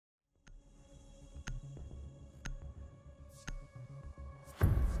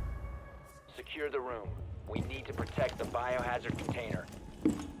secure the room. We need to protect the biohazard container.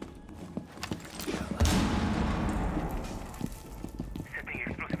 Setting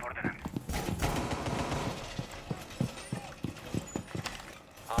explosive ordnance.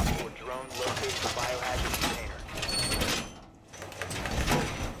 Op 4 drone located the biohazard container.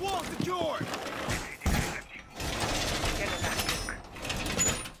 Wall secured!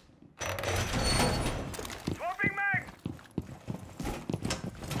 Swapping mag!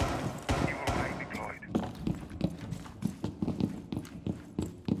 Evil mag deployed.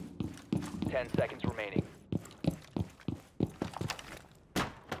 10 seconds remaining. 5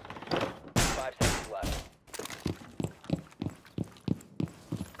 seconds left.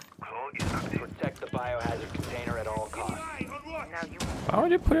 Claw is active. Protect the biohazard container at all costs. Now you Why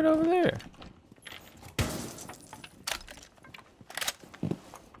would you put it over there?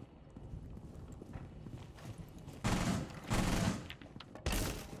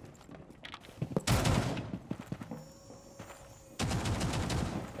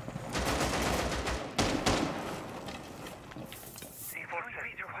 C4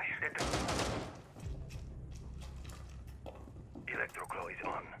 razor wire. Electroclaw is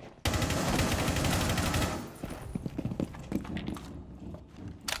on.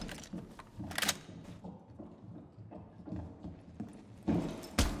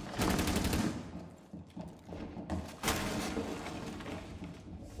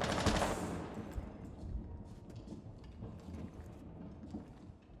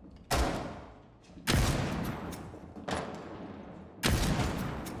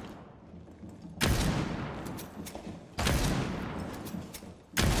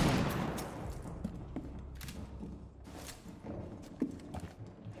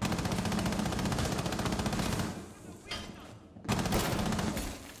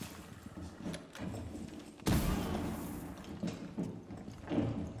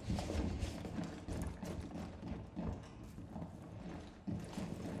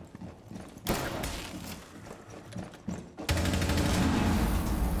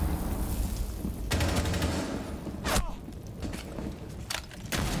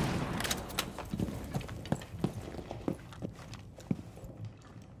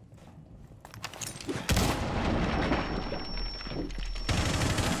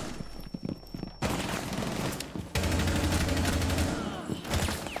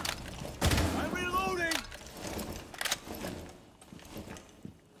 I'm reloading!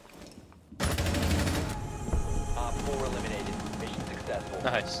 Op 4 eliminated. Mission successful.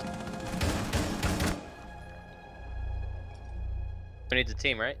 Nice. We need the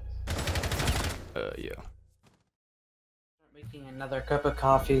team, right? Yeah. Making another cup of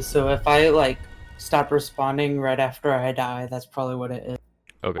coffee, so if I like stop responding right after I die, that's probably what it is.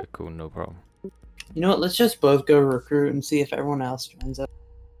 Okay, cool, no problem. You know what? Let's just both go recruit and see if everyone else joins up.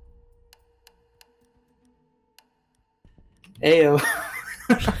 Ayo.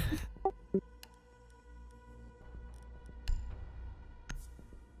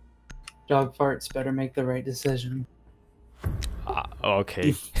 Dog farts better make the right decision.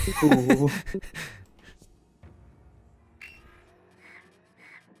 Okay. Cool.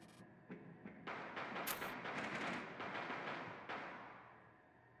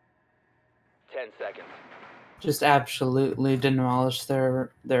 Seconds. Just absolutely demolish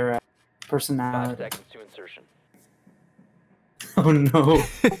their 5 personality. seconds to insertion. Oh no.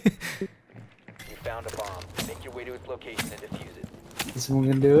 You found a bomb. Make your way to its location and defuse it. Is someone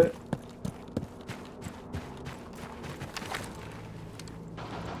gonna do it?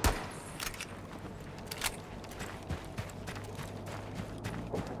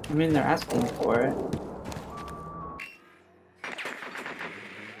 I mean, they're asking for it.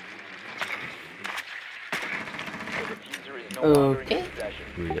 The diffuser is no longer in Okay. your possession.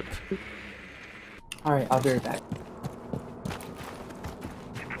 Yep. Alright, I'll be right back.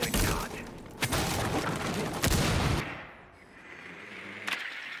 Deploying charge.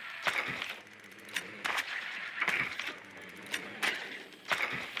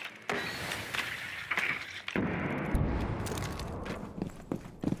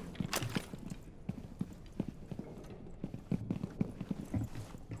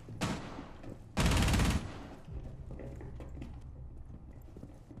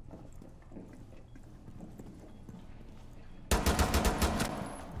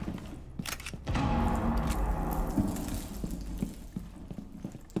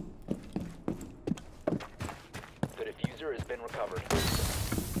 The diffuser has been recovered.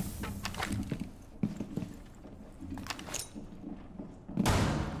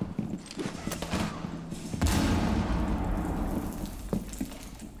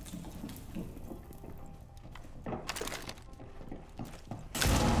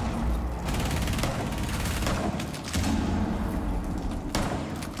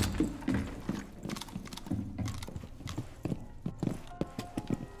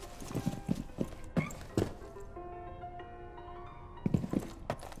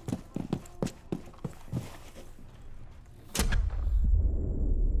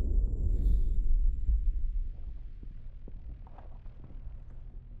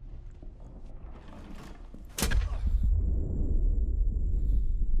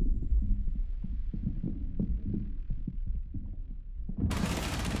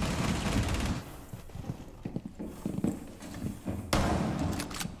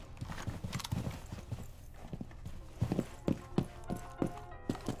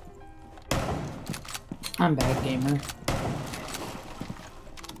 I'm bad gamer.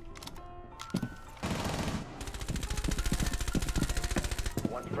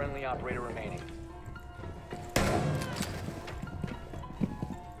 One friendly operator remaining.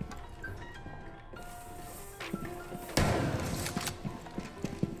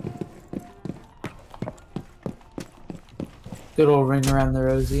 Good old ring around the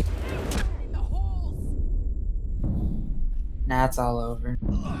rosy. Nah, it's all over.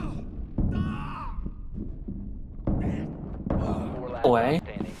 Four last Away. stop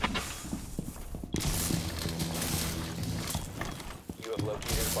standing. You have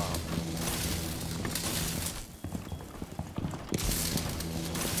located a bomb.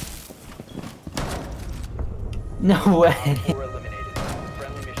 No way. Four eliminated.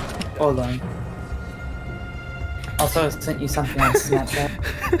 Friendly mission success. Hold on. Also, I sent you something on Snapchat.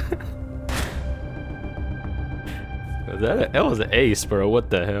 That was an ace, bro. What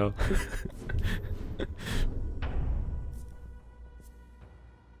the hell?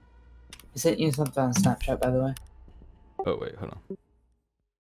 I sent you something on Snapchat, by the way. Oh wait, hold on.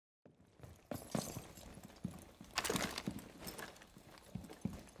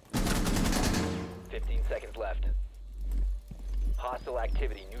 15 seconds left. Hostile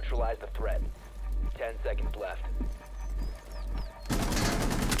activity. Neutralize the threat. 10 seconds left.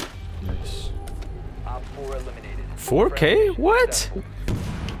 Nice. Op 4 eliminated. 4K? What?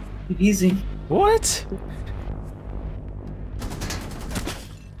 Easy. What?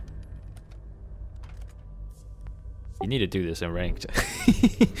 You need to do this in ranked.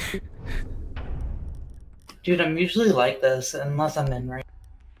 Dude, I'm usually like this, unless I'm in right.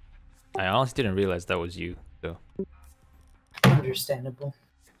 I honestly didn't realize that was you, though. Understandable.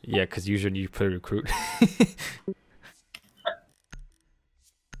 Yeah, because usually you play recruit.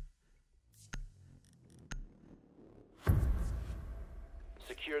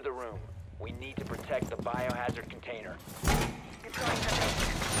 Secure the room. We need to protect the biohazard container.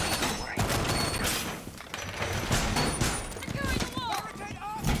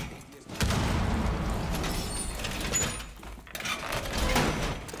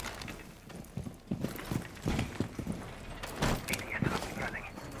 ADS up and running.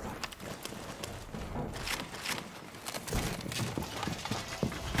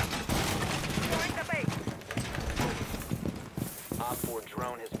 Join the base. Op 4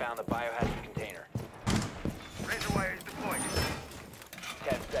 drone has found the biohazard container. Razor wire is deployed.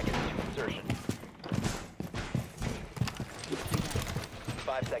 10 seconds to insertion.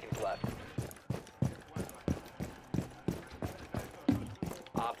 5 seconds left.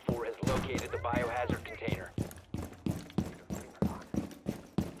 Op 4 has located the biohazard container.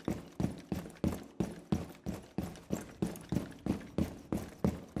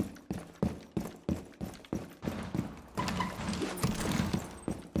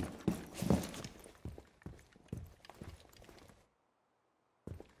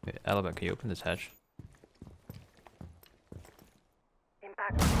 Wait, Alabama, can you open this hatch?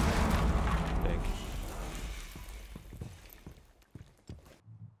 Impact. Thank you.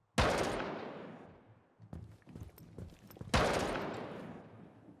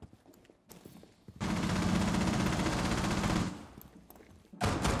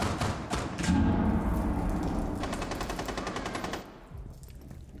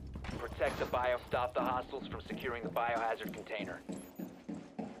 Protect the bio. Stop the hostiles from securing the biohazard container.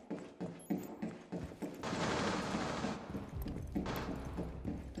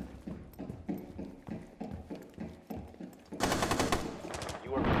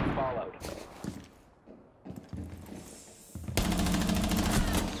 You are being followed.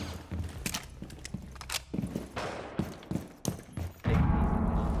 Take these.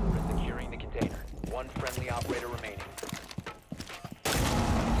 Op 4 is securing the container. One friendly operator remaining.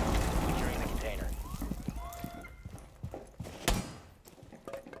 Securing the container.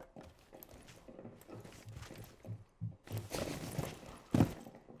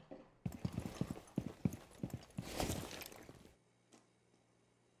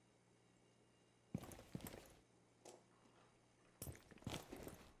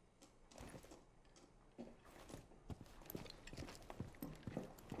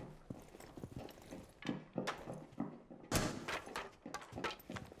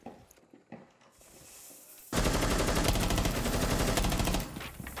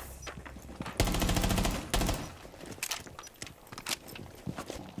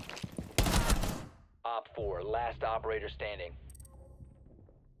 Op 4, last operator standing.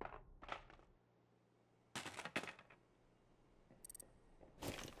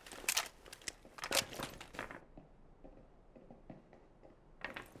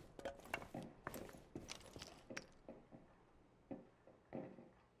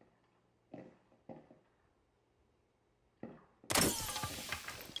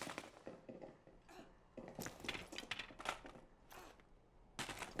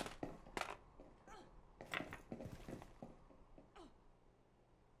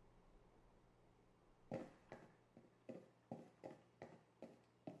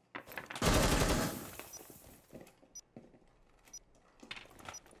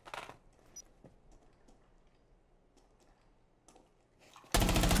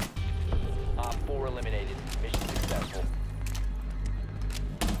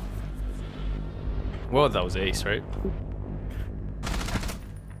 Well, that was ace, right?